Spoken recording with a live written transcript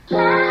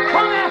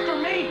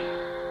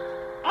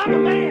I'm a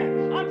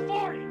man. I'm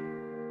 40.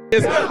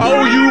 It's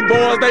OU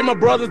boys, they my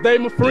brothers, they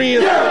my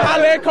friends.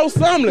 Holla at Coach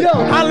Sumlin,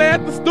 holla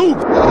at the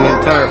Stoops. The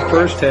entire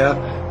first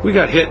half, we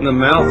got hit in the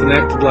mouth and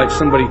acted like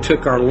somebody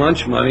took our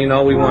lunch money, and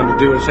all we wanted to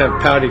do was have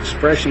pouty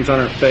expressions on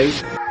our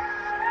face.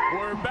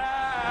 We're back.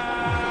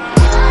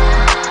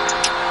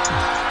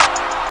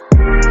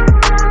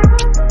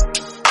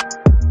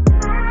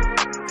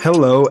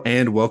 Hello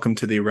and welcome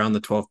to the Around the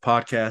 12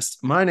 podcast.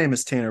 My name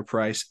is Tanner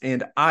Price,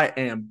 and I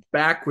am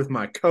back with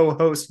my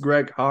co-host,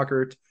 Greg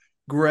Hockert.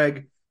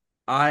 Greg,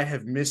 I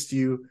have missed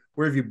you.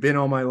 Where have you been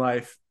all my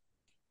life?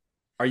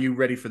 Are you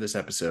ready for this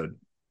episode?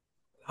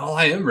 Oh,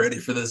 I am ready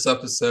for this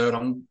episode.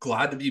 I'm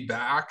glad to be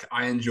back.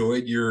 I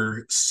enjoyed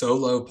your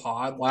solo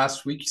pod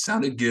last week. You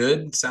sounded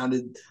good.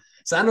 Sounded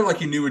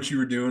like you knew what you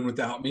were doing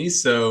without me.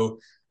 So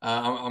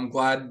I'm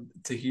glad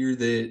to hear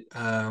that.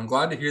 I'm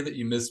glad to hear that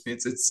you missed me.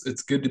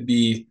 It's good to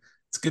be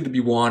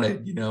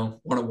wanted. You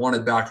know,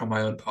 wanted back on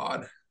my own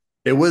pod.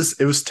 It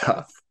was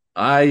tough.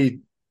 I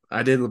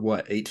did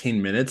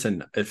 18 minutes,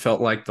 and it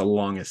felt like the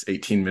longest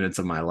 18 minutes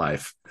of my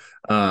life.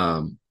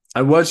 I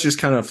was just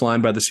kind of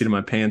flying by the seat of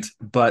my pants,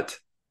 but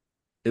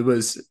it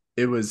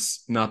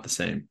was not the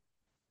same.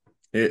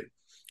 It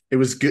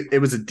was good. It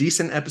was a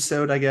decent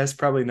episode, I guess.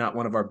 Probably not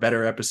one of our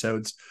better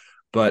episodes,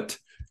 but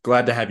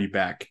glad to have you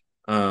back.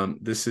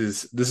 This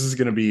is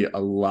going to be a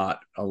lot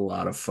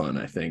of fun,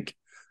 I think.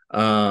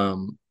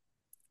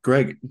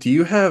 Greg, do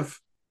you have?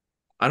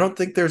 I don't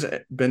think there's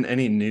been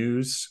any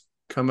news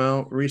come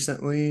out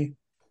recently.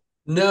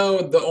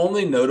 No, the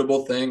only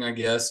notable thing, I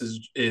guess,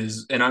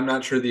 is, and I'm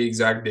not sure the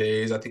exact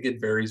days. I think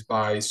it varies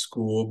by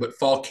school, but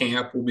fall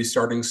camp will be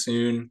starting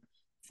soon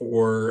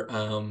for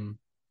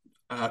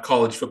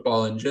college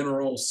football in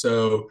general.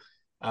 So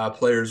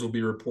players will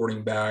be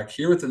reporting back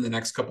here within the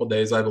next couple of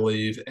days, I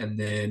believe, and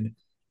then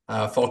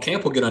fall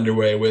camp will get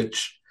underway.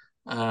 Which,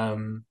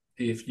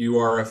 if you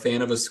are a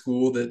fan of a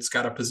school that's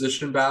got a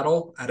position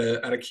battle at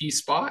a key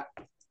spot,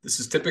 this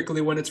is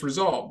typically when it's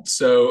resolved.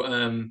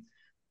 So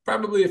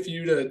probably a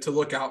few to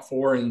look out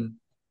for. And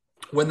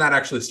when that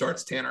actually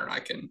starts, Tanner and I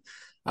can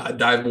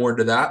dive more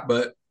into that.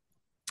 But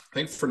I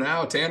think for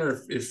now,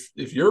 Tanner,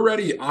 if you're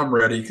ready, I'm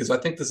ready, because I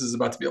think this is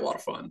about to be a lot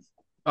of fun.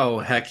 Oh,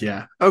 heck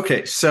yeah.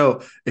 Okay,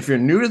 so if you're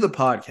new to the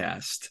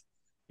podcast,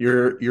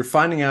 you're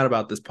finding out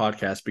about this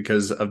podcast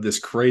because of this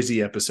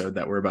crazy episode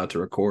that we're about to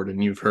record,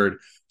 and you've heard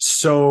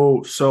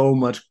so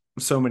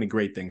many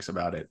great things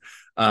about it.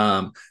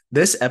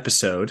 This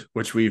episode,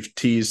 which we've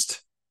teased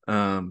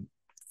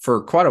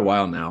for quite a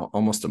while now,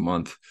 almost a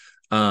month,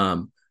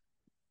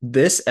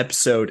 this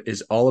episode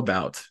is all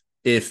about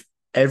if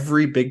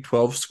every Big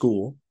 12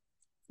 school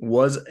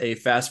was a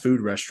fast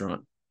food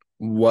restaurant,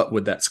 what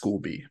would that school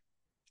be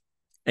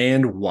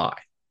and why?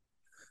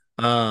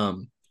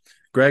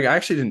 Greg, I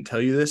actually didn't tell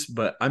you this,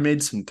 but I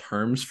made some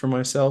terms for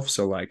myself,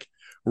 so like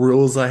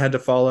rules I had to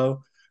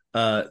follow.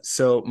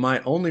 So my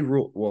only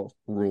rule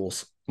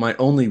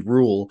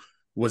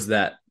was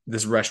that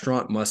this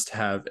restaurant must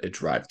have a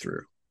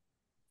drive-through.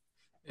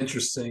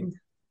 Interesting.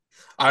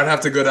 I'd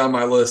have to go down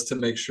my list to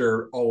make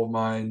sure all of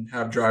mine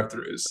have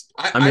drive-throughs.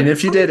 I mean,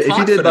 if you did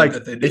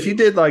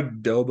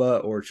like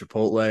Doba or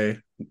Chipotle,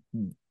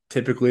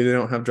 typically they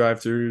don't have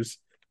drive-throughs.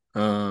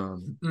 I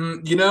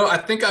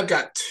think I've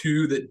got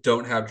two that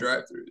don't have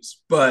drive-throughs,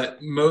 but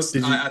most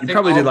you think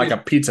probably did like a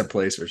pizza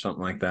place or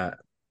something like that.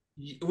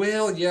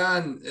 Well, yeah,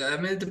 and I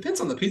mean, it depends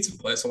on the pizza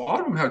place. A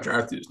lot of them have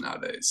drive-thrus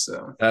nowadays,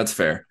 so that's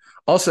fair.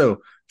 Also,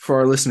 for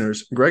our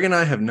listeners, Greg and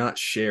I have not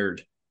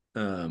shared.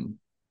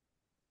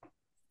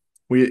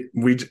 We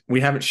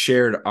haven't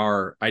shared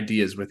our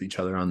ideas with each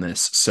other on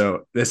this,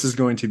 so this is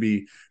going to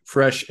be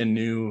fresh and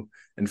new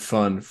and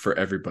fun for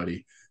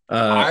everybody.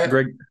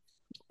 Greg,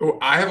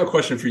 I have a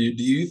question for you.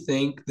 Do you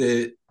think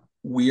that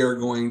we are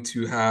going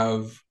to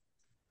have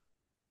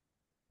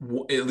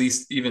at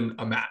least even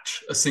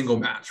a single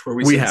match where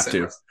we have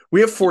to? We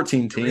have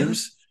 14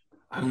 teams.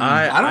 Really?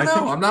 I don't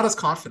know. I'm not as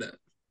confident.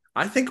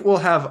 I think we'll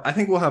have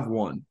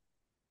one.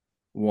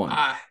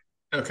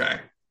 Okay.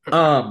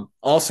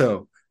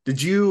 Also,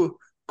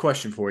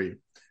 question for you.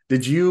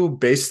 Did you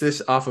base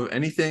this off of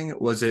anything?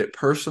 Was it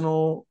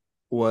personal?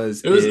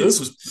 This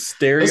was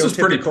stereotypical? This was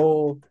pretty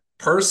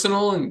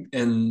personal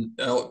and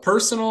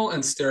personal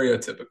and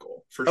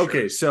stereotypical for sure.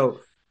 Okay,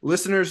 so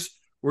listeners,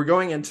 we're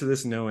going into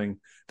this knowing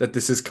that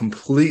this is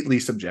completely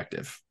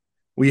subjective.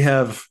 I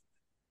have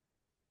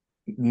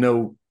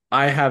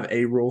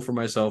a rule for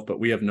myself, but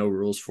we have no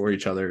rules for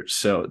each other.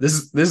 So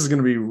this is going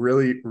to be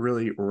really,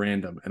 really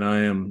random, and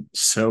I am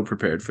so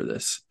prepared for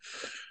this.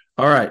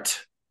 All right.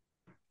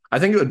 I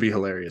think it would be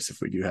hilarious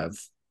if we do have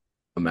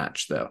a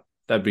match, though.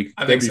 I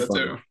think so fun.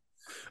 Too.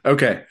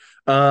 Okay.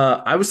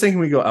 I was thinking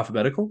we go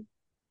alphabetical.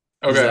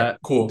 Okay,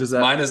 cool.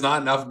 Mine is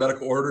not in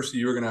alphabetical order, so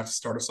you're going to have to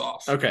start us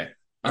off. Okay.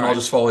 And I'll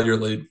just follow your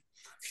lead.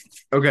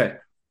 Okay.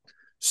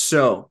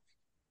 So,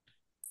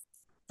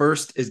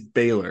 first is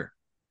Baylor.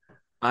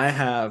 I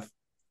have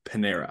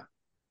Panera.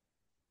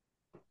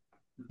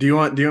 Do you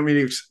want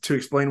me to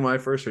explain why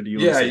first, or do you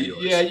want to say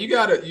yours? Yeah, you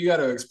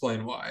gotta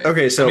explain why.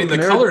 Okay, so I mean,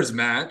 Panera, the colors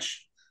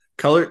match.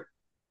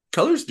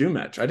 Colors do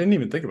match. I didn't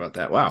even think about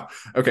that. Wow.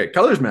 Okay,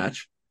 colors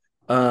match.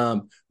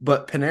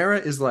 But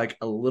Panera is like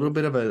a little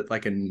bit of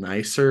a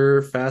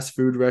nicer fast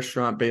food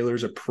restaurant.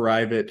 Baylor's a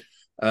private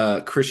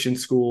Christian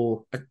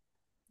school.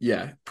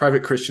 Yeah,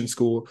 private Christian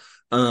school.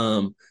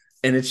 And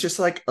it's just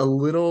like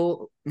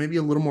maybe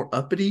a little more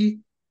uppity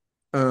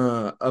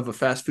of a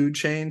fast food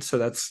chain. So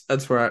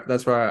that's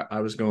where I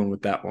was going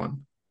with that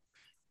one.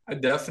 I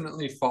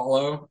definitely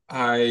follow.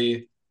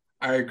 I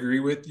agree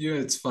with you.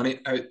 It's funny.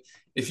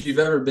 If you've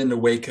ever been to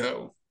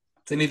Waco,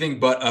 it's anything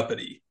but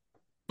uppity.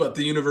 But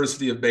the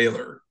University of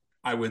Baylor,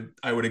 I would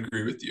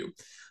agree with you.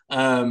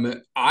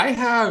 I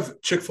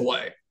have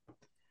Chick-fil-A,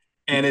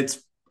 and it's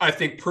I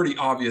think pretty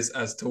obvious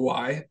as to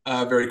why.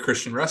 A very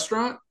Christian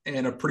restaurant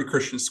and a pretty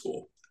Christian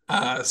school.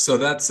 So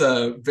that's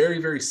a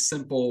very very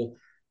simple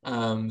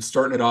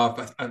starting it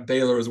off.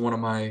 Baylor is one of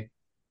my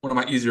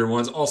easier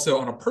ones. Also,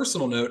 on a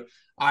personal note,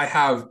 I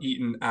have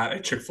eaten at a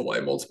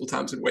Chick-fil-A multiple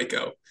times in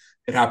Waco.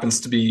 It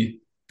happens to be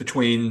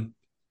between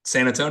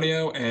San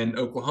Antonio and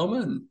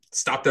Oklahoma, and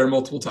stopped there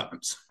multiple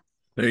times.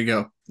 There you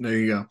go. There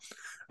you go.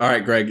 All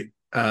right, Greg.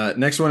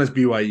 Next one is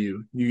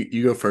BYU.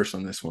 You go first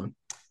on this one.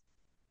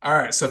 All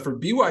right, so for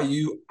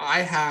BYU, I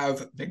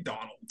have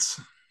McDonald's.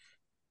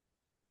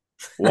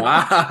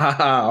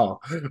 Wow.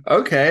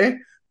 Okay.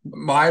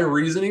 My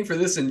reasoning for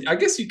this, and I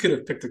guess you could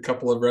have picked a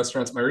couple of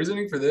restaurants. My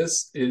reasoning for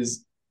this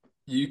is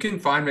you can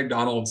find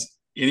McDonald's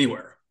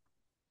anywhere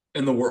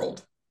in the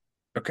world,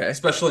 Okay.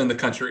 especially in the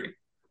country.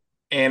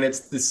 And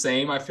it's the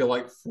same, I feel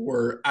like,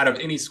 for out of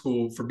any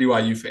school for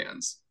BYU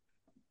fans.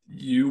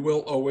 You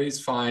will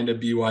always find a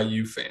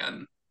BYU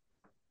fan,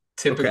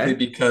 typically Okay.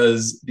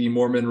 because the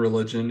Mormon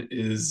religion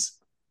is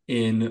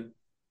in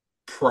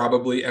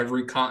probably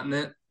every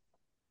continent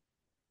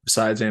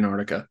Besides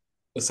Antarctica.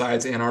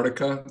 besides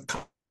Antarctica,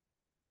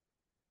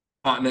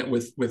 continent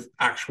with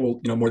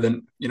actual, more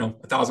than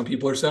 1,000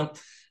 people or so.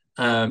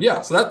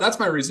 Yeah, so that's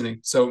my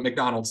reasoning. So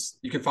McDonald's,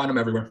 you can find them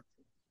everywhere.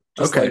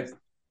 Just Okay. like,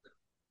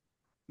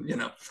 you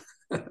know.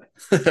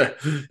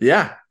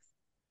 Yeah.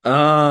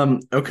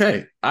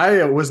 Okay.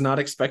 I was not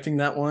expecting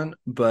that one,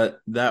 but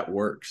that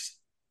works.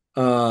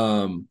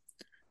 Mine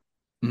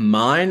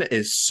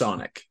is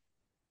Sonic,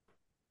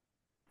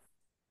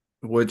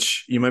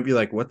 which you might be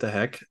like, what the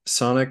heck?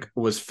 Sonic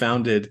was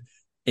founded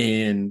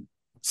in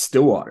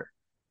Stillwater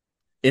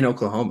in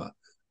Oklahoma.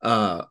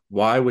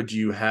 Why would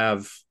you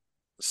have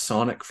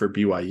Sonic for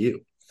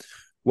BYU?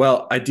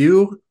 Well, I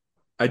do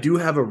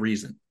have a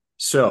reason.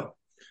 So,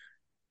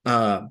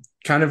 kind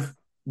of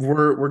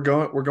we're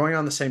going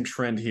on the same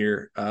trend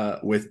here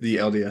with the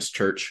LDS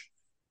Church,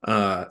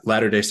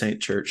 Latter-day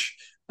Saint Church.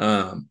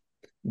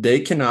 They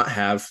cannot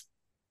have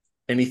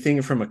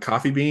anything from a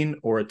coffee bean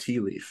or a tea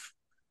leaf,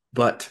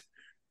 but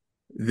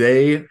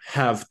they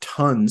have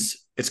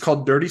tons. It's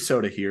called dirty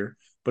soda here,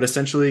 but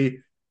essentially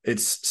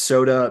it's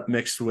soda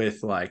mixed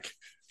with like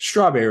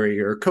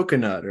strawberry or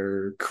coconut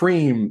or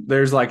cream.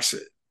 There's like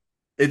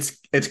it's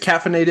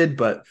caffeinated,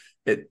 but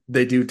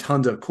they do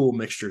tons of cool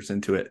mixtures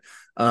into it.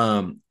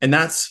 And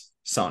that's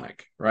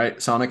Sonic, right?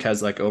 Sonic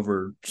has like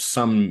over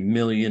some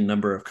million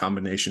number of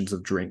combinations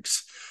of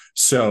drinks.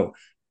 So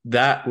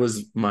that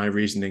was my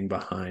reasoning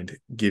behind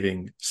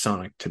giving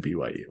Sonic to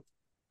BYU.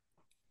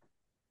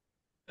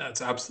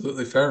 That's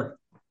absolutely fair.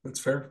 That's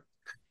fair.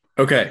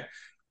 Okay.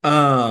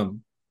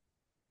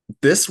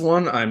 This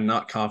one I'm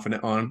not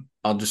confident on.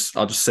 I'll just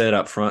say it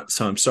up front.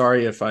 So I'm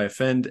sorry if I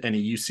offend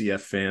any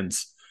UCF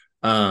fans.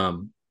 But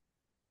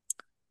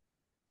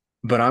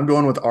I'm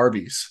going with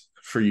Arby's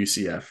for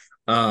UCF.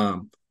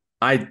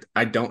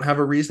 I don't have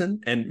a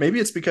reason, and maybe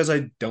it's because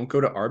I don't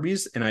go to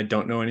Arby's and I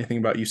don't know anything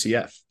about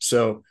UCF.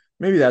 So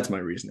maybe that's my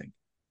reasoning.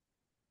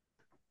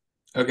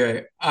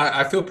 Okay.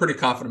 I feel pretty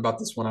confident about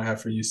this one I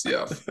have for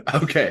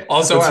UCF. Okay.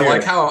 Also, let's I hear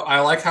like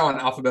it. how in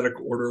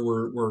alphabetical order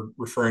we're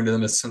referring to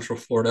them as Central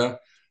Florida,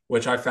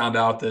 which I found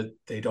out that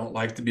they don't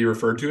like to be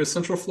referred to as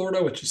Central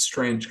Florida, which is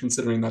strange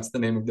considering that's the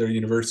name of their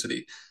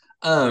university.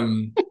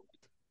 I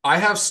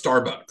have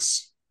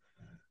Starbucks.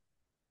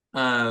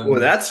 Well,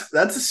 that's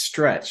a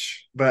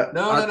stretch, but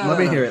No, no, no, let no,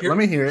 me no. hear it. Let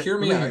me hear it. Hear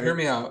Let me me out. hear Hear it.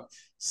 me out.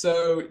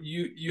 So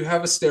you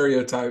have a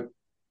stereotype,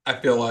 I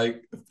feel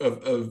like,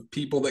 of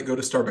people that go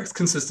to Starbucks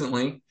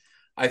consistently.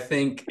 I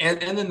think,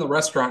 and in the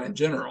restaurant in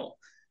general,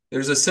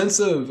 there's a sense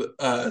of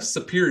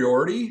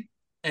superiority,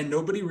 and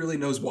nobody really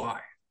knows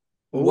why.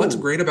 What's Oh,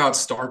 great about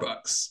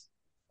Starbucks?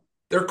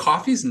 Their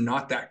coffee's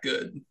not that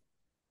good.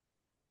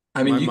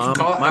 I mean, my you can mom,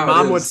 call it my how it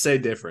mom would is. say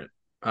different.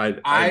 I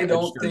I just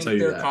don't gotta tell think you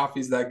their that.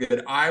 coffee's that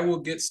good. I will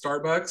get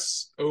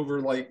Starbucks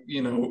over like,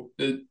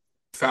 the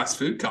fast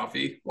food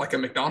coffee, like a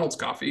McDonald's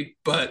coffee,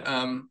 but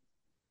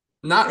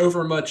not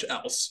over much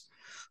else.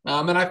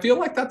 And I feel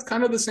like that's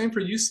kind of the same for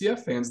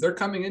UCF fans. They're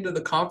coming into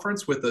the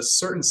conference with a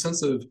certain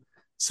sense of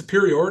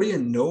superiority,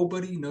 and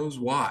nobody knows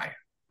why,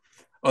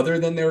 other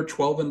than they're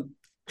 12 and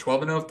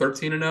 0,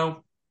 13 and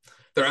 0.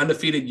 Their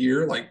undefeated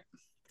year, like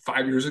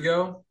 5 years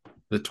ago,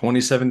 The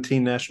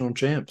 2017 national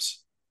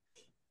champs.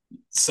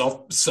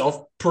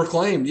 self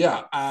proclaimed.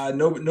 Yeah,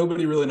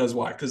 nobody really knows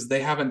why because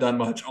they haven't done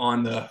much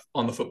on the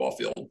football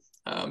field.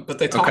 But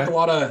they talk a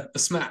lot of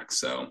smack,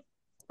 so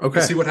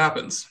we'll see what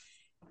happens.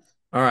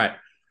 All right.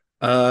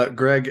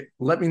 Greg,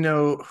 let me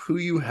know who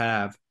you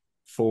have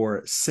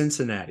for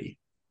Cincinnati.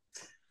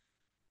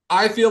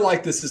 I feel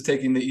like this is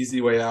taking the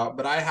easy way out,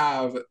 but I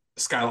have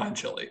Skyline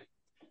Chili.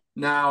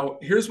 Now,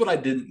 here's what I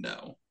didn't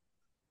know.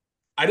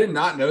 I did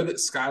not know that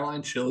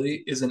Skyline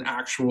Chili is an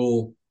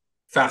actual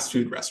fast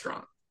food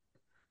restaurant.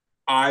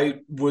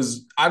 I've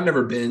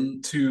never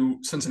been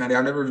to Cincinnati.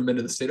 I've never even been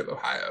to the state of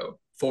Ohio,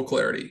 full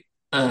clarity.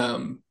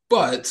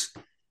 But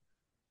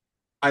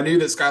I knew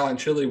that Skyline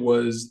Chili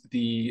was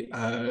the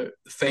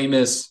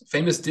famous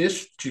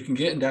dish that you can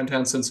get in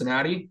downtown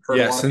Cincinnati. Heard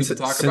a lot of people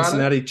talk about it.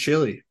 Cincinnati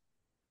chili.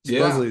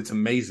 Supposedly it's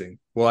amazing.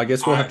 Well, I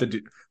guess we'll have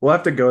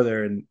to go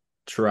there and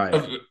try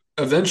it.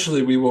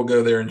 Eventually we will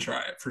go there and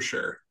try it for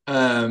sure.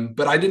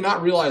 But I did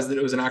not realize that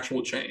it was an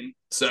actual chain.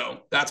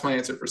 So that's my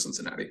answer for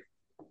Cincinnati.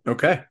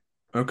 Okay.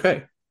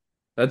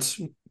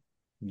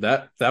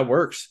 That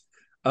works.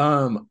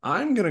 I'm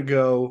gonna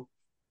go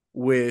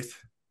with,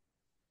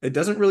 it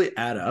doesn't really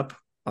add up,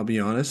 I'll be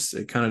honest.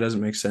 It kind of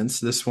doesn't make sense.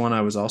 This one I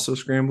was also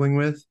scrambling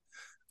with.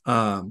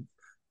 But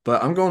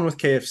I'm going with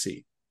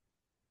KFC.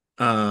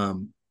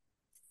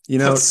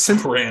 That's so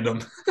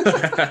random.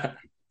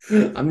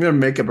 I'm gonna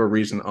make up a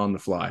reason on the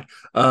fly.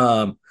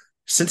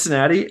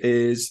 Cincinnati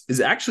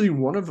is actually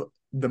one of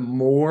the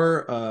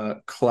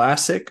more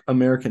classic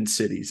American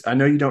cities. I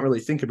know you don't really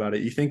think about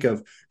it. You think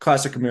of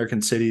classic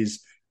American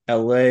cities,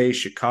 LA,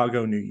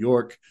 Chicago, New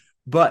York,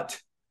 but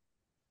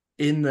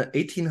in the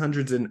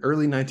 1800s and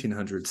early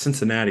 1900s,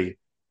 Cincinnati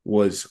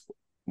was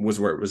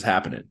where it was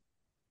happening.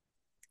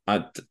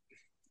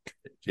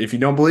 If you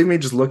don't believe me,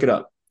 just look it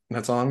up.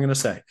 That's all I'm going to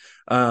say.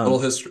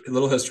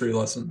 Little history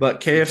lesson. But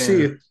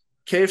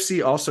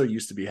KFC also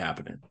used to be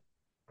happening.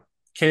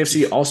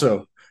 KFC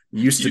also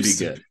used to be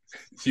good.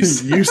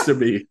 Used to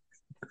be.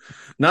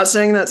 Not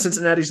saying that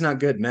Cincinnati's not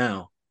good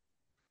now.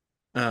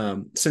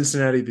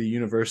 Cincinnati, the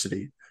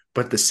university,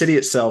 but the city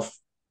itself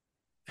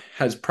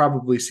has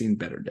probably seen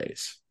better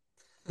days.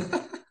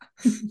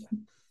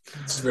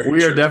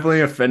 We are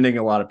definitely offending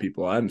a lot of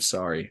people. I'm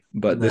sorry,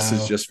 but this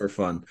is just for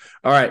fun.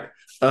 All right,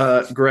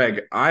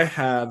 Greg, I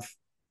have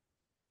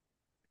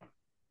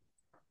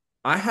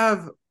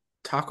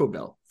Taco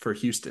Bell for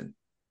Houston,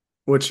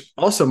 which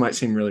also might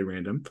seem really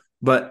random,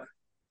 but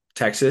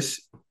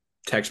Texas,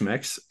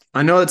 Tex-Mex.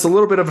 I know it's a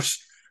little bit of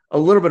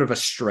a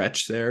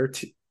stretch there.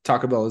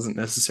 Taco Bell isn't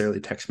necessarily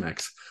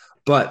Tex-Mex,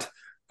 but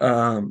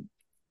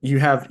you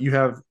have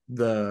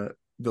the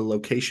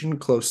location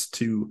close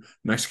to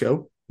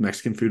Mexico,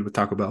 Mexican food with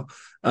Taco Bell.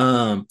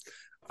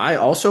 I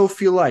also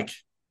feel like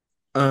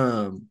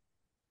Taco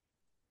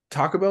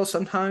Bell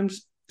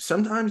sometimes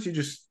you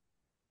just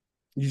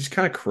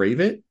kind of crave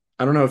it.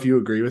 I don't know if you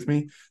agree with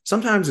me.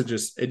 Sometimes it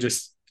just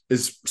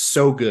is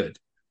so good,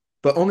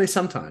 but only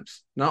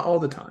sometimes, not all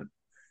the time.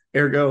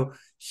 Ergo,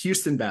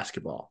 Houston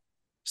basketball.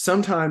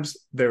 Sometimes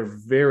they're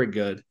very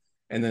good,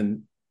 and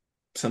then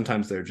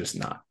sometimes they're just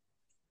not.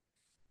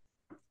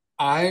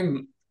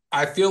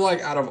 I feel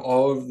like out of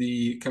all of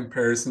the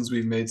comparisons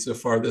we've made so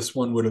far, this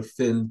one would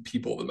offend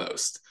people the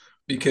most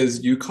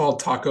because you called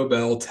Taco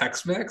Bell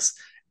Tex-Mex.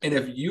 And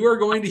if you are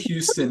going to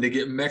Houston to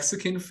get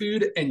Mexican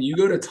food and you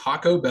go to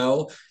Taco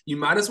Bell, you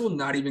might as well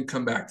not even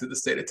come back to the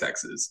state of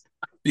Texas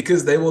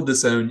because they will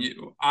disown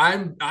you.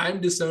 I'm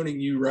disowning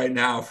you right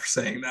now for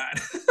saying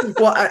that.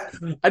 Well,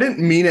 I didn't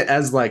mean it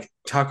as like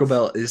Taco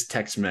Bell is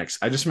Tex-Mex.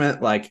 I just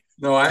meant like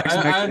no, I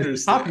understand.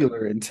 Is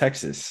popular in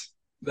Texas.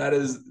 That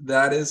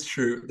is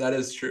true. That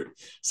is true.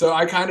 So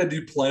I kind of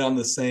do play on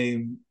the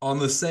same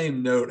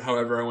note.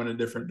 However, I went a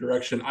different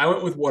direction. I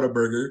went with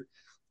Whataburger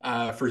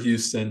for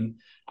Houston.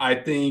 I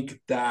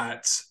think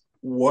that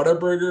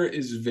Whataburger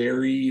is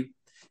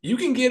you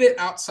can get it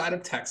outside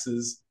of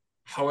Texas.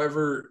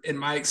 However, in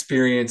my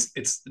experience,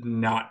 it's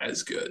not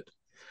as good.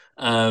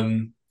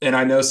 And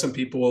I know some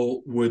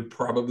people would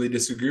probably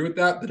disagree with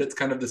that, but it's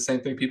kind of the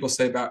same thing people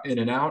say about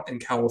In-N-Out in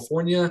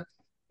California.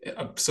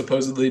 I've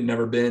supposedly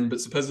never been, but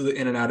supposedly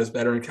In-N-Out is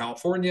better in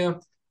California.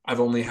 I've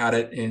only had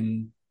it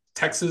in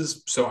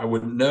Texas, so I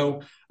wouldn't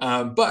know.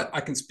 But I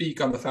can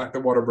speak on the fact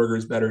that Whataburger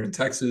is better in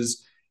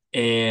Texas.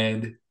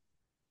 And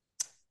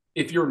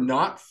if you're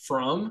not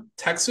from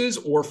Texas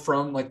or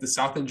from like the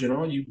South in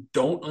general, you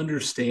don't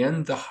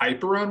understand the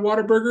hype around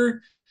Whataburger.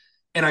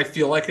 And I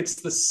feel like it's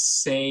the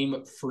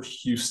same for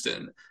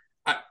Houston.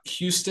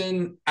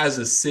 Houston as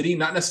a city,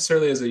 not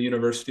necessarily as a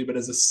university, but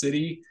as a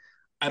city,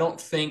 I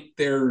don't think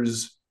I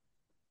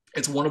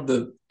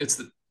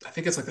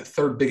think it's like the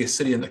third biggest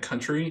city in the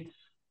country.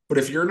 But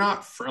if you're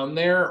not from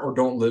there or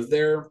don't live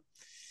there,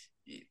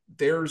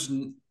 there's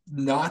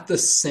not the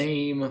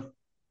same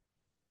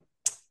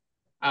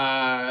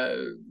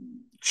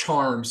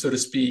charm, so to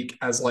speak,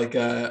 as like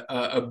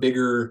a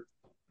bigger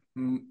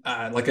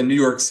like a New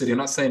York City. I'm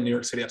not saying New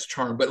York City has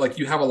charm, but like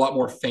you have a lot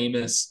more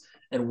famous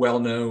and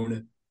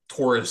well-known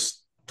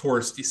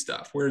touristy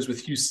stuff. Whereas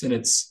with Houston,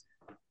 it's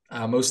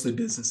mostly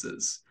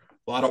businesses,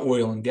 a lot of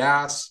oil and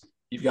gas.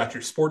 You've got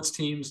your sports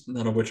teams,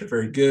 none of which are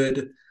very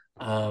good.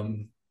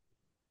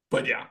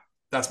 But yeah,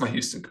 that's my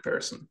Houston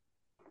comparison.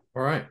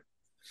 All right.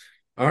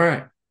 All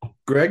right.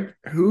 Greg,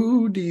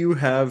 who do you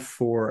have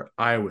for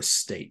Iowa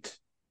State?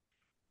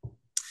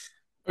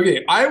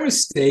 Okay, Iowa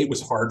State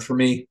was hard for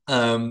me,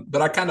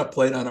 but I kind of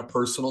played on a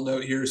personal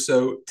note here.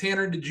 So,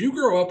 Tanner, did you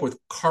grow up with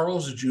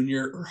Carl's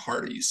Jr. or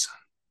Hardee's,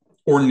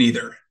 or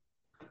neither?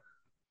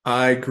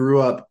 I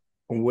grew up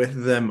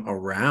with them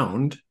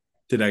around.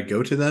 Did I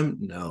go to them?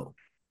 No.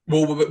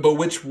 Well, but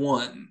which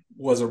one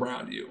was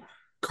around you?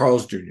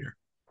 Carl's Jr.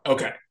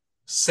 Okay,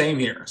 same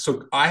here.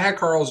 So I had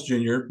Carl's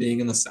Jr. being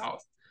in the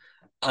South.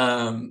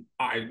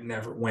 I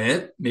never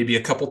went, maybe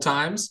a couple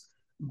times,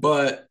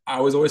 but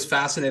I was always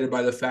fascinated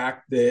by the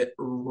fact that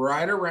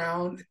right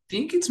around, I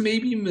think it's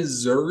maybe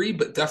Missouri,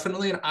 but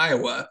definitely in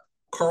Iowa,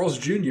 Carl's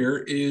Jr.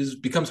 is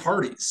becomes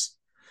Hardee's.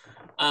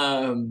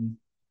 Um,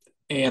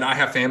 and I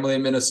have family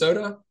in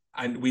Minnesota.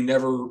 We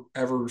never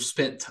ever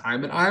spent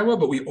time in Iowa,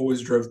 but we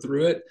always drove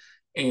through it.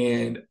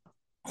 And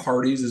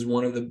Hardee's is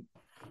one of the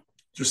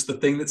just the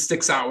thing that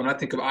sticks out when I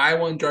think of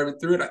Iowa and driving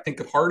through it. I think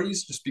of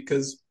Hardee's just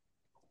because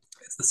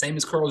it's the same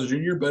as Carl's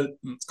Jr., but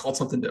it's called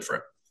something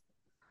different.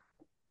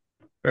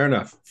 Fair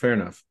enough. Fair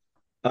enough.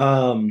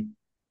 Um,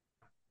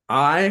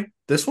 I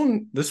this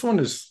one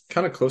is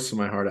kind of close to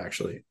my heart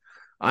actually.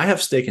 I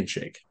have Steak and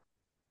Shake.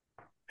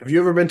 Have you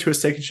ever been to a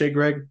Steak and Shake,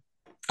 Greg?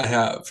 I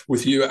have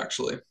with you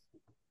actually.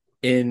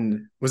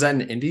 In was that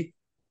in Indy?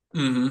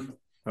 Mm-hmm.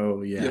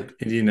 Oh yeah, Yep.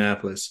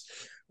 Indianapolis.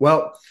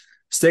 Well,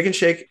 Steak and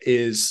Shake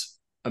is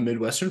a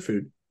Midwestern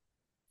food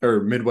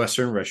or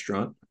Midwestern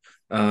restaurant.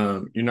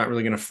 You're not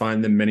really going to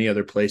find them many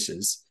other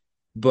places,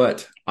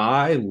 but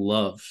I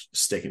love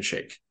Steak and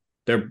Shake.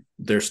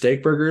 Their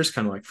steak burgers,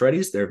 kind of like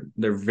Freddy's. They're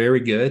very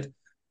good,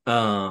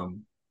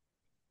 um,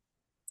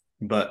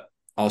 but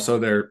also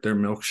their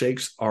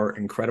milkshakes are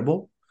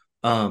incredible.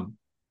 Um,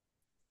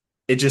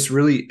 it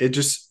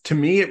just to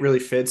me it really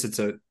fits.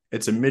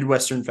 It's a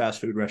Midwestern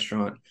fast food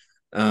restaurant,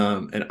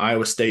 and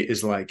Iowa State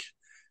is like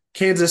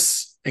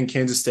Kansas and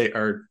Kansas State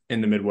are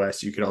in the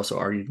Midwest. You could also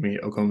argue to me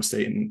Oklahoma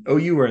State and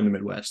OU are in the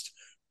Midwest,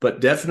 but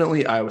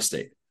definitely Iowa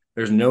State.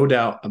 There's no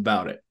doubt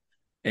about it.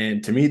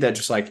 And to me, that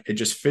just like it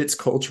just fits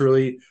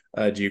culturally,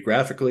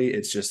 geographically.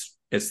 It's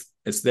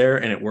there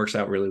and it works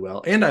out really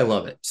well. And I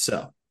love it.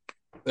 So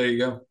There you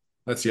go.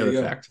 that's the There other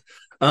you go. fact.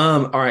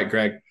 All right,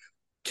 Greg.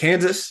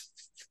 Kansas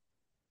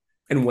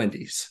and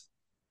Wendy's.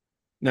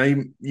 Now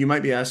you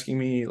might be asking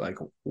me like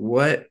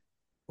what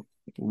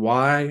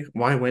why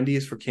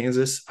Wendy's for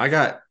Kansas? I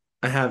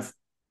have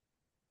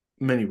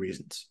many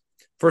reasons.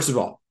 First of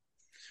all,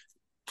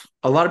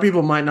 a lot of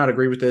people might not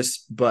agree with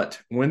this,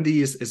 but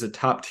Wendy's is a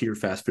top tier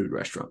fast food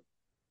restaurant.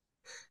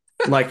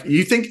 Like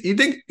you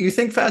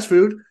think fast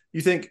food,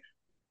 you think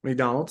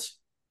McDonald's,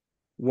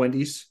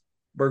 Wendy's,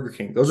 Burger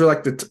King. Those are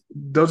like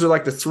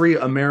the three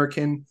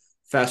American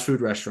fast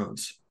food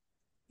restaurants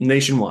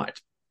nationwide.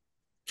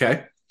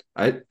 Okay.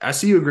 I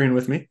see you agreeing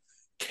with me.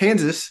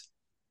 Kansas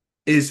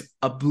is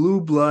a blue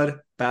blood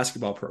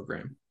basketball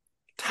program.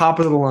 Top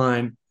of the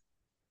line,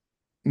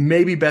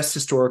 maybe best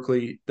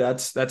historically.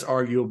 That's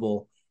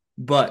arguable,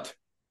 but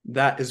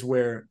that is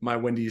where my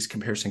Wendy's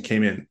comparison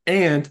came in.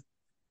 And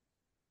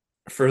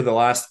for the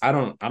last I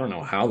don't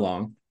know how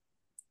long,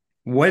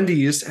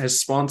 Wendy's has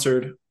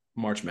sponsored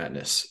March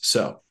Madness.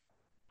 So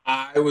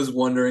I was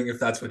wondering if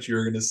that's what you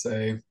were going to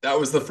say. That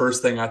was the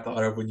first thing I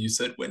thought of when you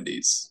said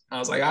Wendy's. I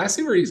was like, I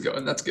see where he's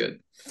going. That's good.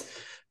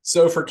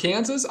 So for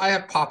Kansas, I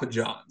have Papa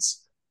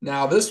John's.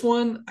 Now this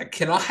one, I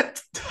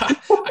cannot,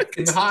 I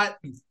cannot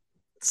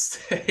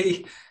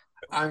say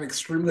I'm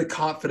extremely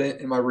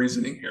confident in my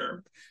reasoning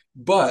here,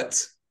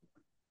 but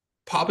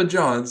Papa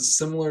John's,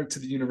 similar to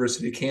the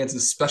University of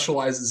Kansas,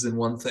 specializes in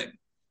one thing.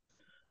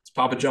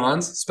 Papa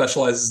John's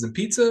specializes in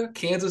pizza.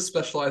 Kansas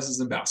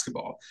specializes in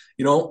basketball.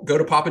 You don't go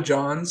to Papa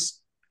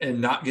John's and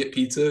not get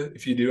pizza.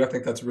 If you do, I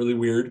think that's really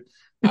weird.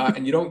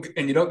 And you don't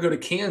go to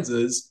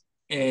Kansas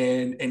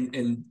and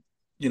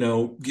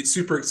get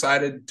super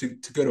excited to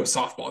go to a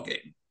softball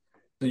game.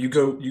 You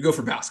go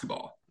for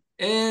basketball.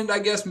 And I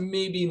guess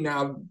maybe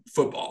now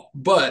football.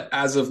 But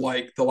as of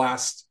like the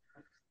last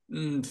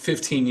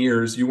 15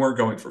 years, you weren't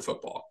going for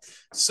football.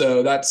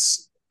 So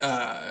that's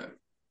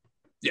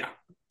yeah,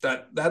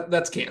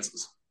 that's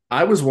Kansas.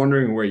 I was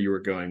wondering where you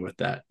were going with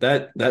that.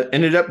 That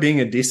ended up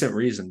being a decent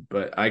reason,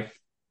 but I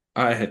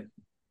had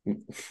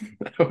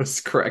I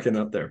was cracking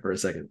up there for a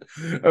second.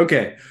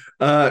 Okay.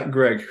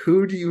 Greg,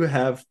 who do you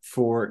have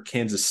for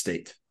Kansas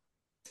State?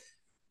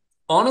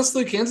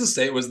 Honestly, Kansas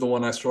State was the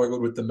one I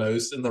struggled with the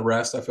most, and the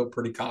rest I feel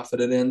pretty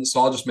confident in.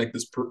 So I'll just make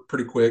this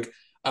pretty quick.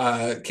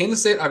 Kansas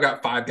State, I've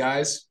got five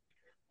guys,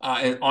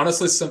 and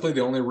honestly, simply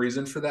the only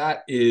reason for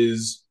that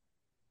is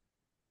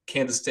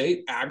Kansas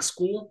State Ag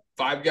School,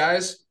 five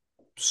guys,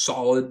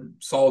 solid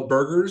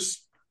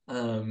burgers.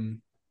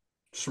 Some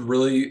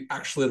really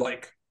actually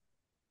like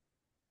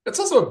it's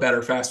also a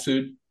better fast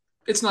food.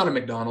 It's not a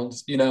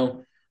McDonald's.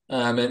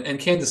 And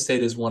Kansas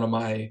State is one of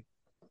my,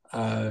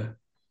 uh,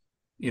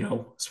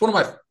 it's one of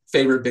my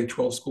favorite Big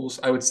 12 schools.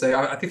 I would say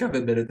I think I've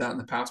admitted that in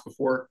the past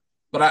before,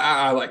 but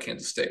I like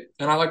Kansas State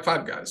and I like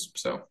five guys.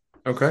 So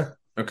Okay.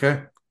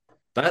 Okay.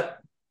 That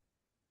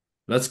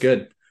that's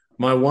good.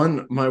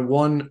 my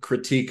one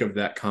critique of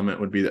that comment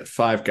would be that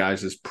Five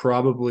Guys is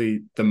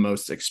probably the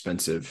most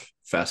expensive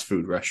fast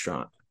food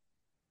restaurant.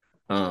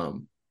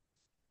 Um,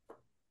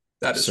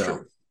 That is so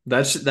true.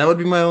 that would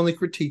be my only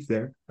critique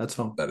there. That's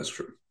all. That is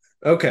true.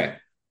 Okay.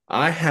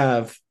 I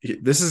have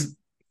this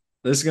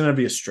is gonna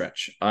be a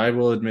stretch. I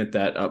will admit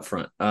that up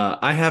front.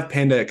 I have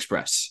Panda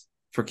Express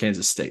for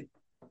Kansas State.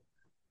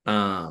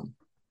 Um,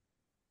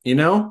 you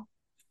know,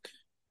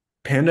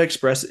 Panda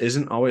Express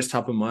isn't always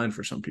top of mind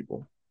for some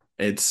people.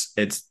 It's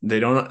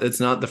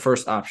not the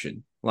first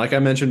option. Like I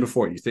mentioned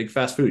before, you think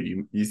fast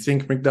food, you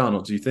think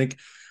McDonald's, you think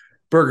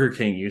Burger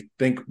King, you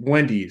think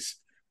Wendy's.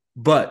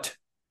 But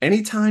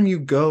anytime you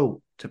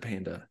go to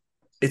Panda,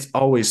 it's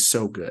always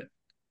so good.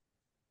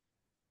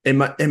 It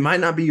might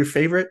not be your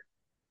favorite,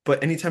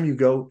 but anytime you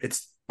go,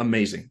 it's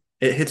amazing.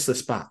 It hits the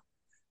spot.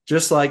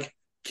 Just like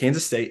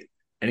Kansas State,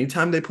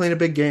 anytime they play in a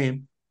big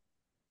game,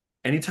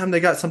 anytime they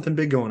got something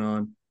big going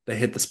on, they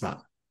hit the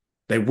spot.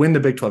 They win the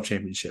Big 12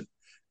 championship.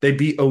 They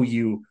beat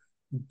OU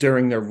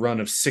during their run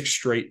of 6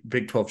 straight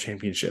Big 12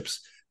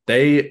 championships.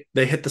 They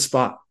hit the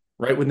spot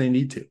right when they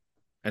need to.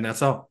 And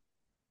that's all.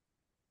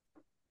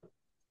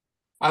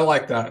 I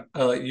like that.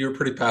 You're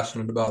pretty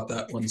passionate about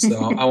that one,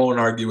 so I won't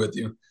argue with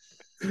you.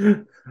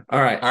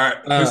 All right. All right,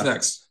 who's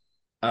next?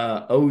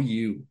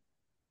 OU.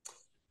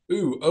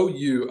 Ooh,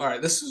 OU. All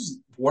right, this is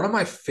one of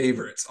my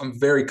favorites. I'm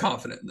very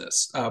confident in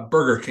this.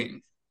 Burger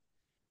King.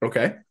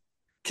 Okay.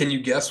 Can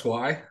you guess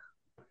why?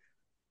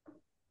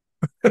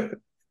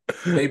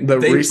 The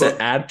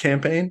recent ad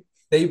campaign.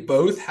 They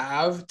both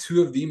have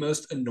two of the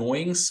most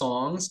annoying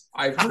songs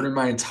I've heard in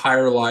my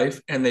entire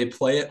life, and they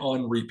play it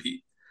on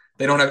repeat.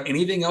 They don't have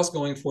anything else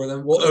going for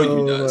them. Well,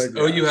 OU does.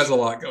 OU has a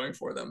lot going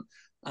for them.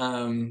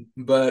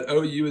 But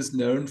OU is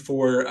known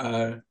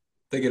for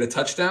they get a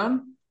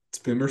touchdown, it's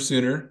Boomer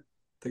Sooner.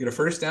 They get a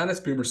first down, it's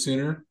Boomer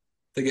Sooner.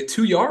 They get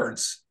 2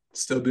 yards,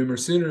 still Boomer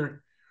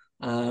Sooner.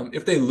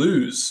 If they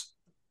lose,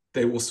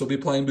 they will still be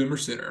playing Boomer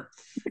Sooner.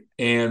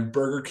 And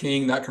Burger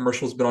King, that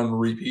commercial's been on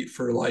repeat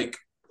for like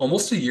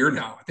almost a year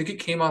now. I think it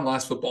came on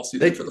last football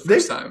season for the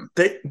first time.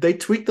 They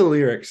tweak the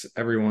lyrics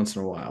every once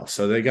in a while,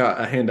 so they got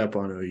a hand up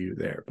on OU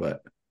there.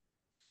 But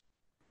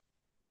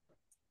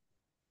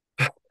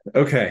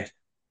okay,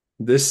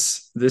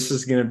 this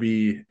is going to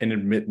be an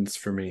admittance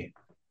for me.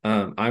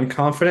 I'm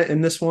confident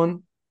in this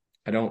one.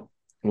 I don't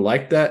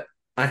like that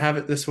I have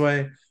it this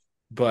way,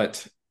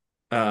 but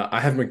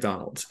I have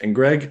McDonald's. And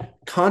Greg,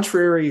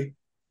 contrary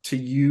to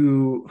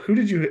you, who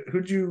did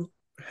you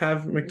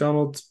have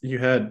McDonald's? You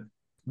had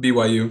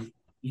BYU.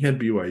 You had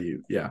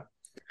BYU, yeah.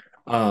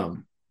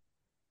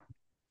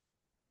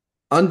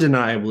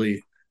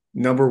 Undeniably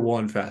number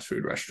one fast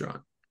food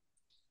restaurant.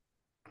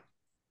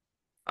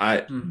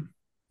 I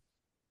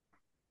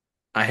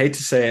hate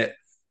to say it.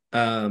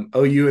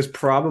 OU has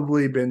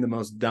probably been the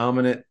most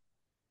dominant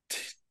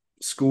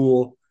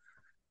school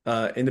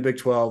in the Big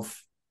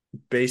 12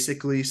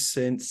 basically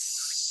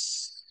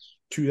since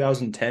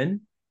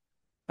 2010.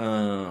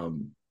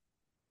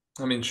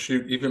 I mean,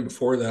 shoot, even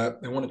before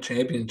that, they won a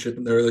championship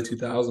in the early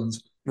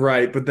 2000s.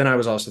 Right, but then I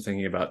was also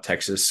thinking about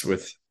Texas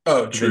with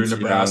true,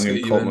 Nebraska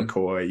and Colt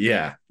McCoy.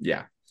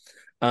 Yeah.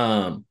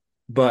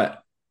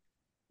 But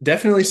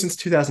definitely since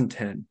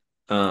 2010,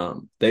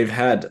 they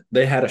had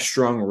a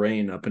strong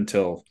reign up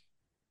until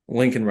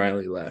Lincoln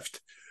Riley left.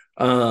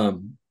 But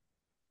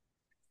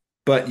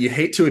you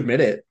hate to admit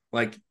it,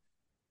 like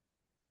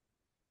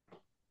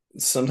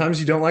sometimes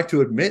you don't like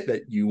to admit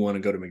that you want to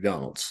go to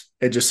McDonald's.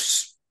 It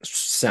just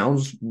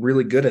sounds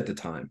really good at the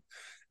time.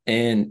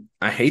 And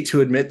I hate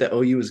to admit that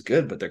OU is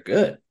good, but they're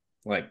good.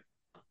 Like,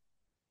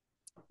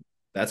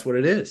 that's what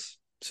it is.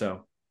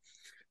 So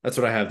that's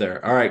what I have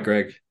there. All right,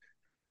 Greg.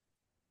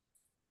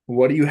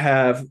 What do you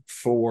have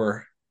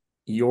for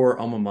your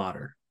alma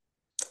mater?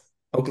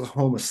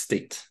 Oklahoma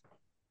State.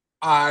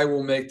 I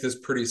will make this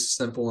pretty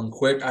simple and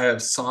quick. I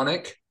have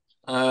Sonic,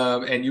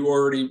 and you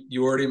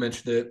already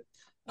mentioned it.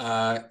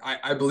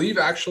 I believe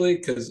actually,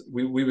 because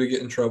we would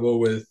get in trouble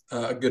with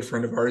a good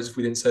friend of ours if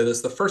we didn't say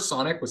this. The first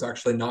Sonic was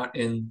actually not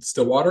in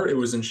Stillwater; it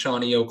was in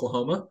Shawnee,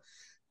 Oklahoma,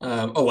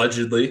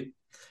 allegedly.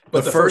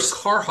 But the first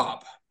car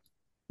hop,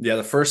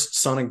 the first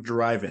Sonic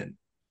drive-in,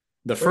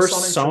 the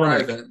first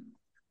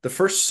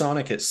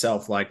Sonic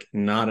itself, like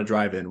not a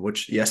drive-in.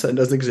 Which yes, that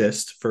does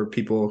exist for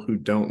people who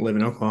don't live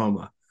in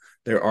Oklahoma.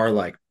 There are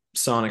like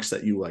Sonics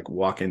that you like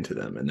walk into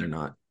them, and they're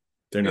not.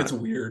 It's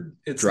weird.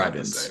 It's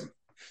drive-ins. Not the same.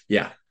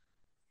 Yeah.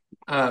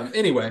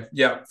 Anyway,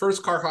 yeah,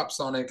 first car hop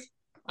Sonic.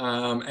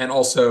 And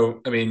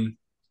also, I mean,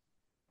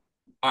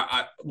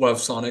 I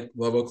love Sonic,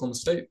 love Oklahoma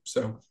State.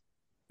 So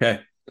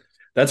okay.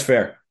 That's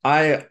fair.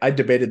 I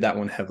debated that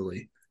one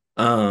heavily.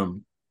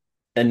 And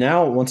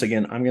now once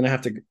again, I'm gonna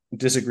have to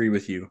disagree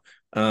with you.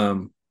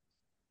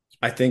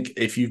 I think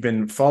if you've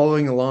been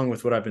following along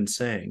with what I've been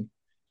saying,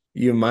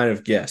 you might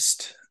have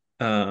guessed.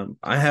 I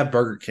have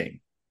Burger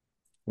King,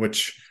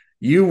 which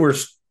you were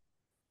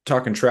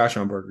talking trash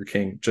on Burger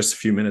King just a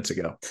few minutes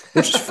ago,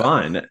 which is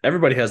fine.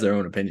 Everybody has their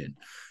own opinion.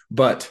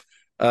 But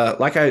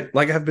like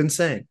I've been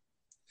saying,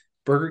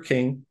 Burger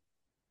King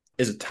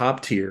is a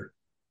top tier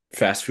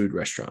fast food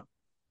restaurant.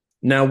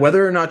 Now,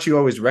 whether or not you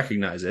always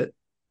recognize it,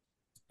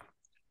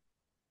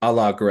 a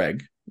la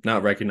Greg,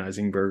 not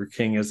recognizing Burger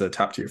King as a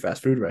top tier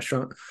fast food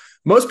restaurant,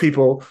 most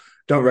people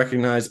don't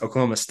recognize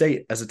Oklahoma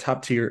State as a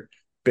top tier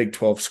Big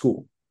 12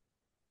 school.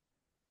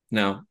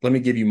 Now, let me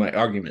give you my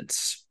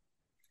arguments.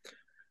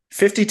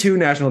 52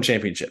 national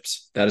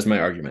championships. That is my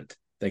argument.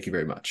 Thank you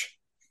very much.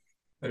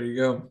 There you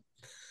go.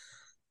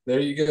 There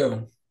you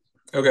go.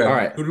 Okay. All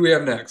right. Who do we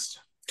have next?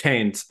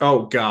 Canes.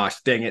 Oh,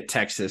 gosh. Dang it,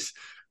 Texas.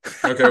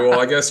 Okay. Well,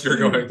 I guess you're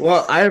going.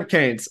 Well, I have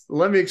Canes.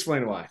 Let me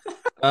explain why.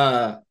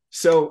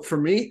 So for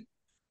me,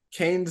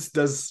 Canes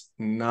does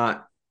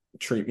not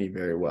treat me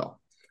very well.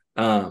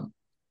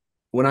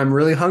 When I'm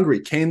really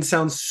hungry, Canes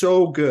sounds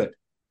so good.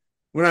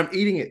 When I'm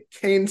eating it,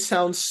 Canes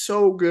sounds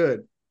so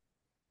good.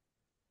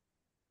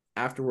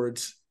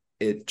 Afterwards,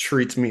 it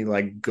treats me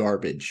like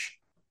garbage.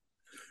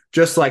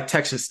 Just like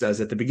Texas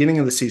does at the beginning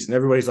of the season.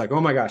 Everybody's like, oh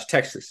my gosh,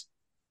 Texas.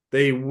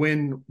 They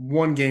win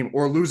one game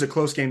or lose a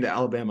close game to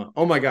Alabama.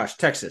 Oh my gosh,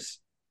 Texas.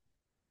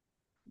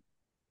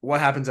 What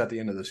happens at the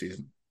end of the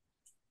season?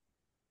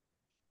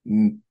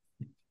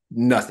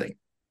 Nothing.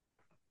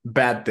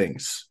 Bad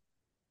things.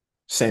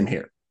 Same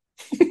here.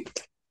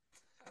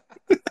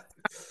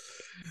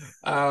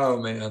 Oh,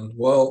 man.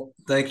 Well,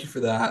 thank you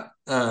for that.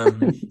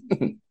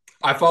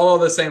 I follow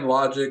the same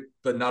logic,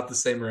 but not the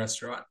same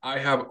restaurant. I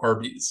have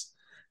Arby's.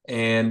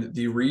 And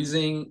the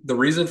reason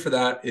for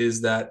that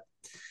is that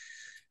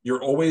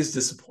you're always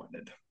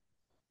disappointed.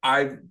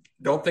 I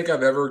don't think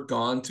I've ever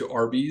gone to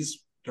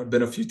Arby's. I've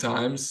been a few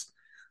times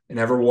and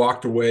never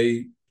walked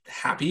away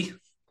happy.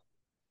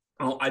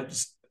 I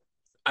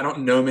don't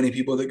know many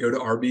people that go to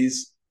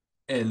Arby's.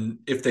 And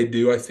if they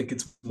do, I think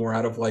it's more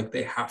out of like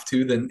they have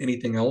to than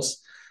anything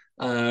else.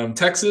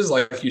 Texas,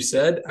 like you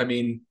said, I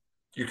mean,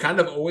 you're kind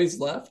of always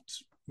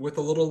left with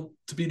a little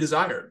to be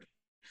desired.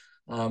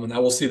 And I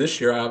will see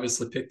this year. I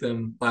obviously picked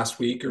them last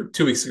week or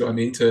 2 weeks ago,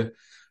 to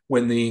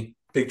win the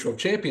Big 12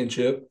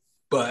 championship.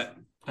 But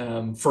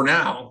for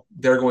now,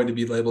 they're going to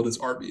be labeled as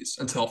Arby's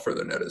until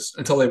further notice,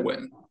 until they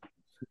win.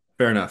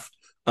 Fair enough.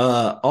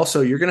 Also,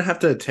 you're going to have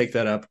to take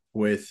that up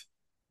with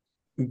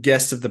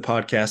guest of the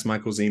podcast,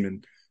 Michael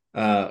Zeman.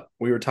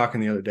 We were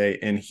talking the other day,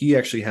 and he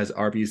actually has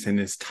Arby's in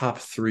his top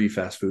 3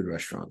 fast food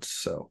restaurants.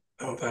 So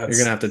you're going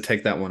to have to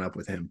take that one up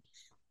with him.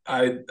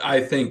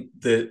 I think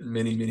that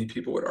many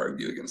people would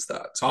argue against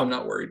that. So I'm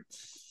not worried.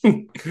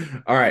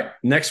 All right.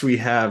 Next, we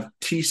have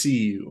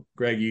TCU.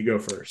 Greg, you go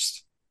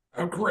first.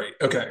 Oh, great.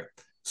 Okay.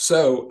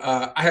 So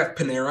I have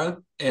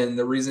Panera, and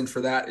the reason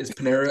for that is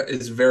Panera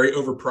is very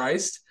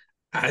overpriced,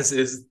 as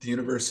is the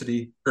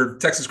university or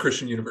Texas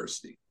Christian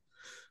University.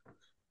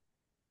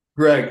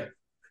 Greg,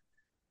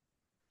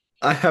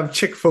 I have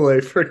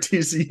Chick-fil-A for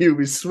TCU.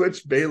 We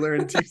switched Baylor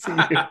and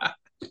TCU.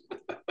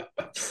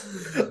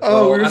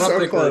 Well, we're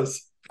so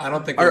close. I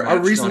don't think our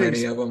reasonings on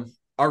any of them.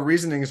 Our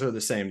reasonings are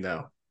the same,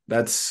 though.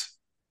 It's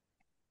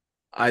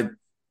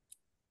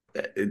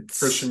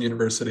Christian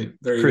University.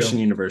 There you Christian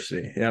go.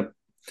 University. Yep.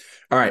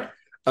 All right.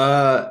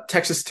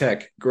 Texas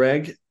Tech.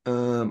 Greg,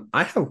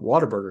 I have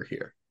Whataburger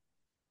here.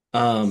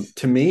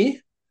 To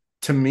me,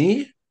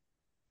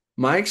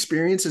 my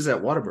experiences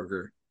at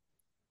Whataburger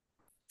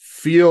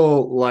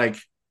feel like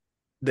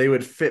they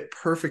would fit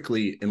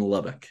perfectly in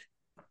Lubbock.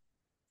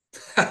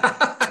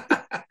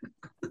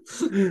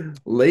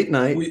 Late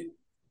night,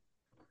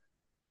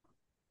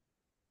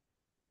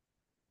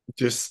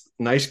 just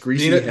nice,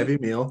 greasy, heavy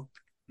meal.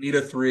 Need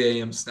a 3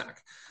 a.m.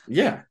 snack.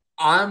 Yeah.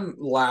 I'm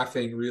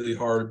laughing really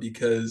hard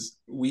because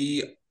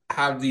we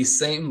have the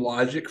same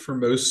logic for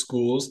most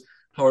schools.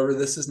 However,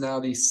 this is now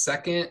the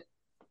second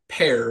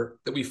pair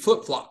that we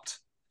flip-flopped.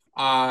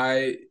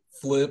 I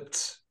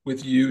flipped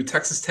with you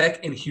Texas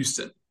Tech and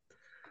Houston.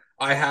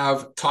 I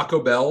have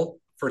Taco Bell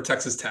for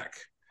Texas Tech.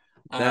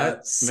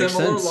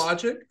 Similar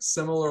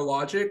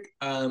logic.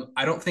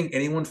 I don't think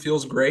anyone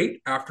feels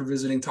great after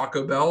visiting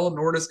Taco Bell,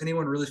 nor does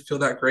anyone really feel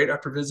that great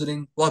after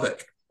visiting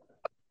Lubbock.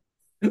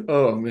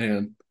 Oh,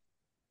 man.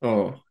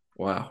 Oh,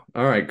 wow.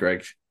 All right,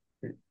 Greg.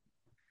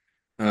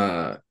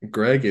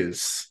 Greg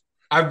is...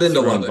 I've been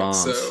to Lubbock,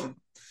 so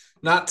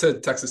not to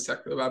Texas Tech,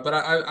 but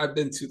I've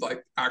been to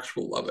like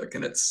actual Lubbock,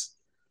 and it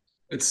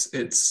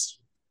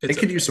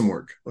could use some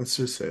work. Let's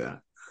just say that.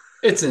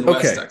 It's in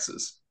West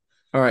Texas.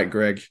 All right,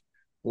 Greg.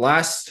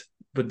 Last,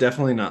 but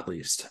definitely not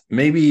least.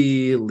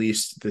 Maybe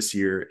least this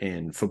year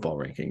in football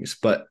rankings,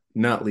 but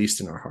not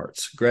least in our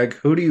hearts. Greg,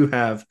 who do you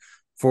have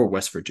for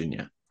West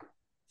Virginia?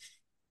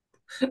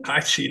 I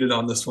cheated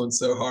on this one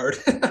so hard.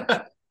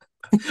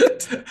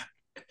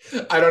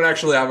 I don't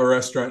actually have a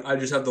restaurant. I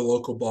just have the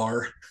local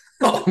bar.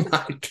 Oh,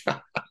 my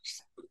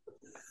gosh.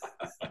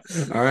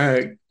 All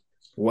right.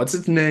 What's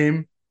its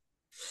name?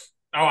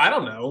 Oh, I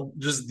don't know.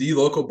 Just the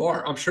local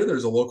bar. I'm sure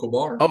there's a local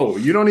bar. Oh,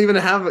 you don't even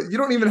have a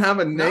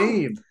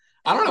name. No,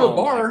 I don't have a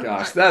bar. My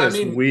gosh, that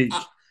is weak.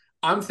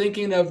 I'm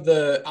thinking of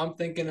the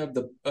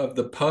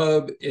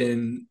pub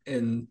in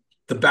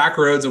the back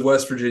roads of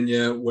West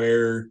Virginia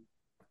where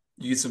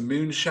you get some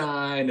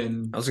moonshine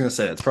and I was gonna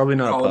say it's probably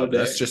not a pub.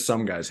 That's just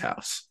some guy's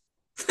house.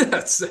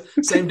 That's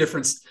same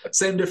difference.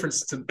 Same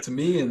difference to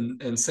me,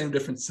 and same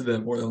difference to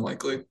them, more than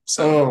likely.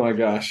 So, Oh my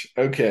gosh.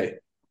 Okay.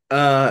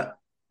 I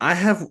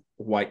have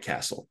White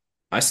Castle.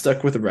 I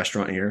stuck with a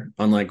restaurant here,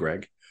 unlike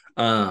Greg.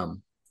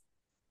 Um,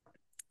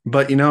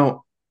 but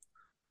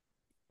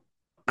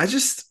I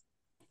just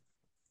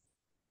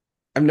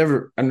I've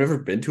never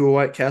been to a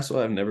White Castle.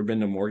 I've never been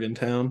to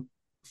Morgantown.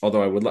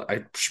 Although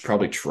I should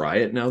probably try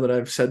it now that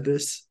I've said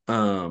this.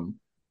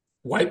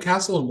 White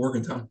Castle and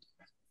Morgantown.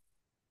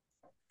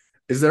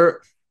 Is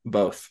there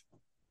both?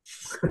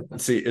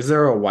 Let's see. Is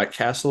there a White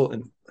Castle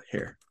in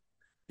here?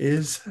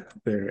 Is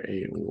there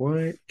a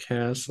White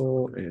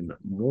Castle in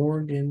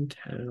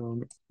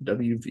Morgantown,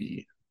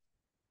 WV?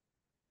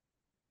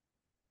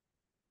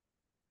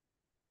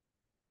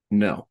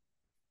 No.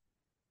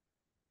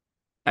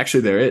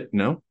 Actually, there it.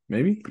 No,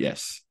 maybe.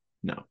 Yes.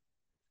 No.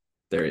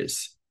 There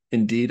is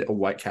indeed a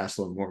White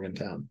Castle in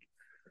Morgantown.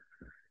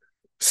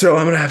 So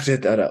I'm gonna have to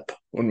hit that up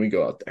when we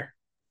go out there,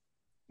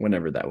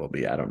 whenever that will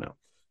be. I don't know.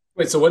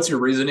 Wait, so what's your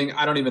reasoning?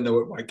 I don't even know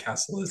what White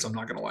Castle is. I'm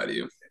not gonna lie to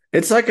you.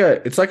 It's like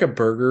a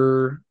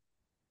burger.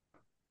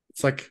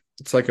 It's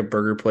like a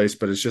burger place,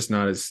 but it's just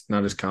not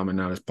as common,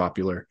 not as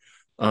popular.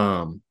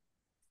 Um,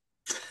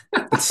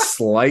 it's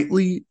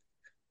slightly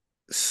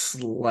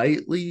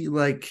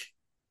like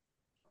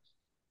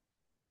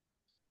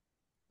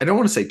I don't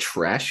want to say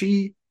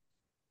trashy,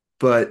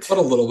 but But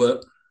a little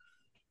bit.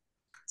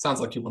 Sounds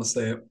like you want to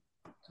say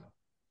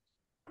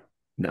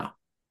no,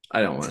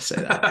 I don't want to say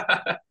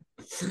that.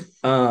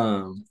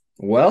 it.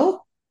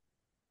 Well,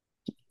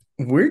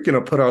 we're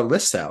gonna put our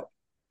list out,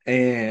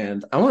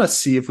 and I want to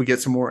see if we get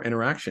some more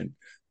interaction.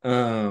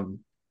 Um,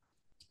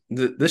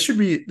 this should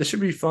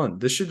be fun.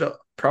 This should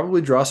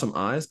probably draw some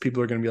eyes.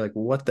 People are gonna be like,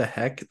 "What the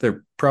heck?"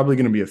 They're probably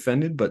gonna be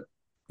offended, but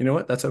you know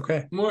what? That's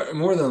okay.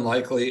 More than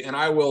likely. And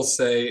I will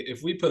say,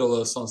 if we put a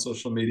list on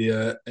social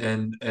media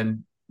and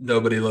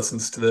nobody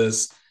listens to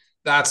this,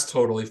 that's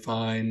totally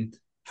fine.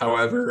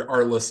 However,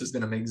 our list is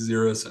going to make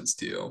zero sense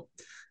to you.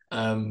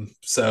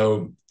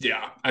 So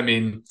yeah, I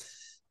mean,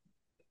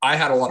 I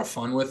had a lot of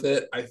fun with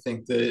it. I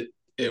think that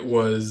it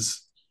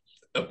was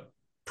a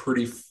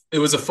it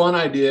was a fun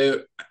idea.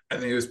 I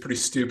think it was pretty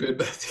stupid,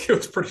 but I think it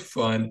was pretty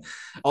fun.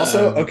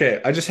 Also,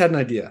 okay, I just had an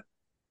idea.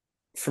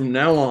 From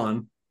now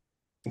on,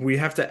 we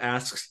have to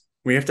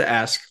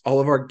ask all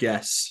of our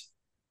guests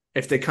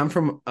if they come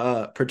from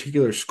a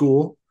particular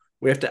school,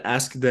 we have to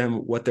ask them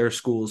what their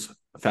school's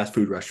fast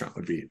food restaurant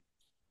would be.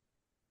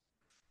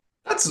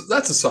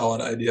 That's a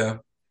solid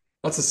idea.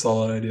 That's a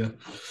solid idea.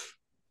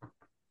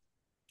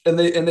 And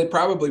they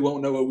probably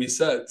won't know what we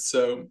said,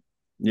 so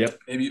Yep.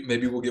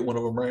 maybe we'll get one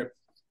of them right.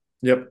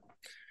 Yep.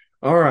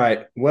 All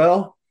right.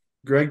 Well,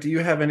 Greg, do you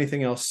have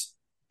anything else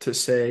to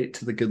say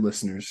to the good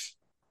listeners?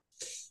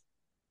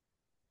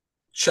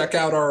 Check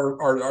out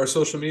our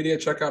social media.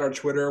 Check out our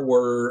Twitter.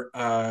 We're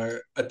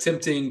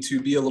attempting to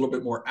be a little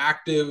bit more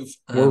active.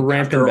 We're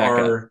ramping back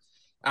up.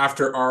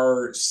 After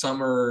our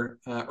summer,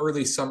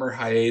 early summer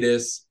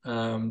hiatus.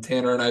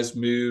 Tanner and I's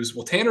moves.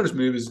 Well, Tanner's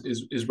move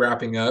is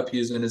wrapping up. He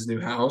is in his new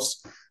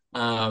house.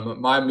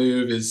 My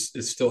move is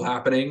still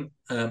happening.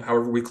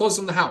 However, we closed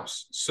on the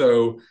house,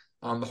 so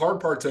the hard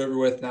part's over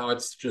with. Now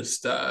it's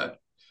just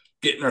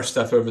getting our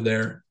stuff over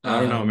there.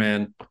 I don't know,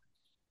 man.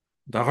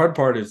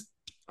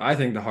 I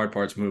think the hard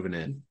part's moving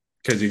in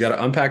because you got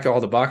to unpack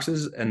all the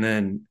boxes, and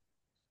then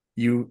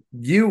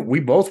we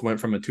both went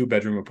from a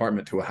 2-bedroom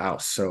apartment to a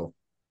house. So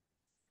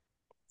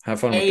have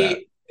fun with that.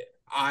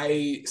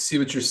 I see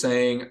what you're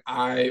saying.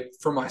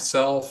 For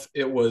myself,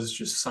 it was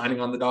just signing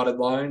on the dotted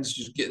lines,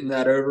 just getting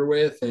that over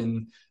with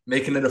and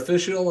making it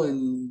official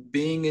and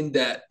being in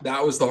debt.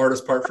 That was the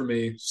hardest part for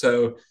me.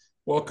 So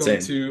welcome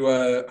Same.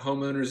 to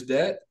homeowner's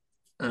debt.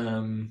 I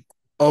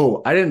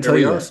didn't tell we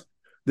you are.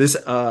 this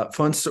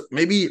fun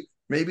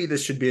maybe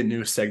this should be a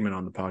new segment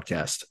on the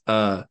podcast.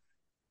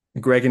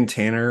 Greg and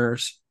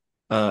Tanner's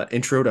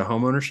intro to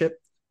homeownership.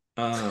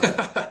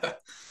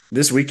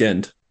 This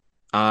weekend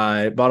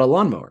I bought a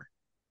lawnmower.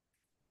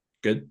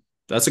 Good.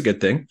 That's a good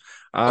thing.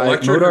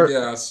 Electric or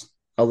gas?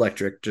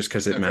 Electric, just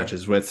because it Okay.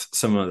 matches with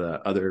some of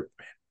the other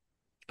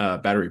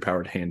battery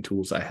powered hand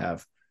tools I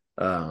have,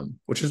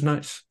 which is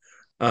nice.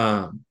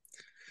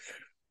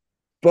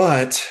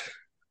 But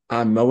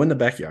I'm mowing the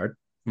backyard,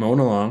 mowing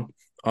along,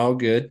 all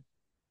good.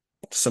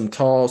 Some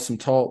tall.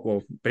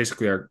 Well,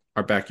 basically our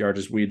backyard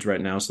is weeds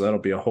right now, so that'll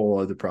be a whole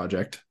other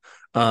project.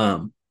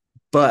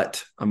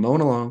 But I'm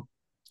mowing along,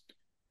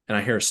 and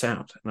I hear a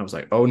sound, and I was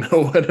like, "Oh no,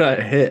 what did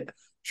I hit?"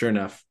 Sure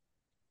enough,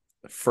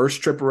 the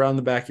first trip around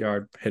the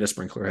backyard hit a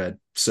sprinkler head.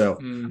 So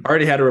I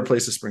already had to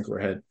replace the sprinkler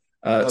head.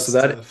 That's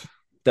So tough.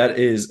 that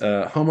is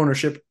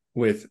homeownership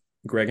with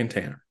Greg and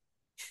Tanner.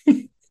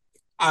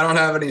 I don't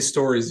have any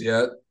stories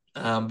yet,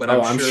 but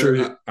I'm sure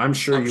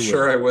I'm you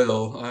sure will. I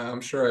will.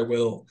 I'm sure I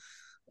will.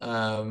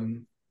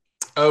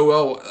 Oh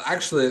well,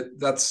 actually,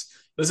 this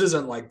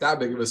isn't like that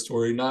big of a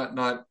story.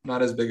 Not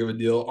as big of a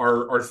deal.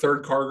 Our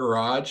third car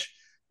garage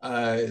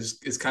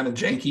is kind of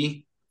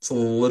janky. It's a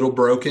little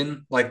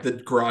broken, like the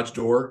garage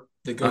door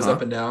that goes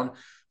up and down.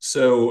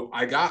 So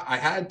I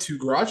had two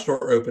garage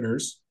door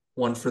openers,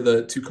 one for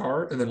the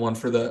 2-car and then one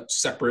for the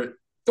separate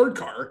 3rd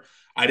car.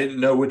 I didn't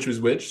know which was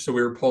which, so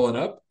we were pulling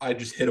up. I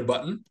just hit a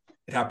button.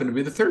 It happened to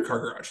be the 3rd car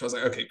garage. I was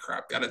like, okay,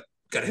 crap, gotta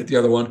hit the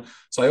other one.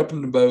 So I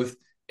opened them both.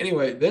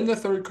 Anyway, then the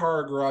 3rd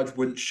car garage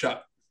wouldn't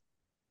shut.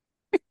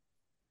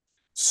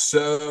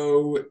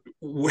 So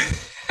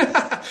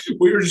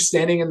we were just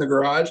standing in the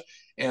garage,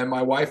 and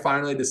my wife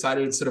finally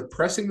decided, instead of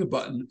pressing the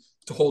button,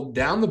 to hold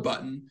down the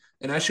button.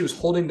 And as she was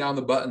holding down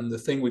the button, the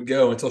thing would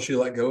go until she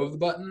let go of the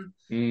button,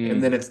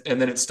 and then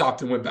it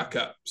stopped and went back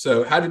up.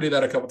 So had to do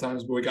that a couple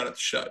times, but we got it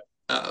shut.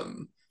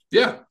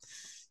 Yeah.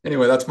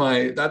 Anyway, that's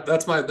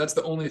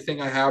the only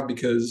thing I have,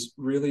 because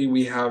really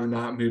we have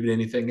not moved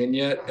anything in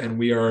yet, and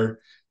we are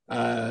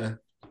it'll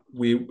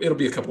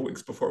be a couple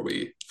weeks before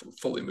we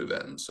fully move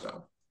in.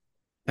 So.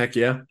 Heck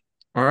yeah.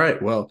 All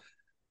right. Well,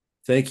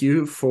 thank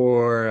you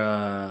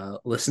for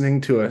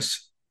listening to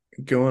us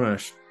go on a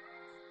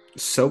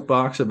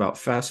soapbox about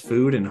fast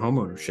food and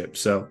homeownership.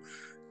 So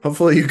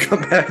hopefully you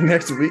come back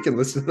next week and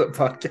listen to the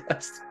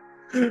podcast.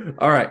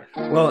 All right.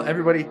 Well,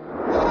 everybody,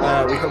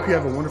 we hope you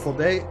have a wonderful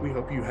day. We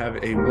hope you have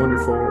a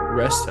wonderful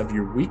rest of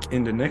your week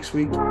into next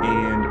week,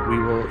 and we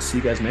will see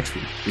you guys next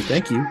week. We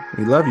thank you.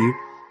 We love you.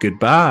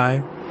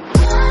 Goodbye.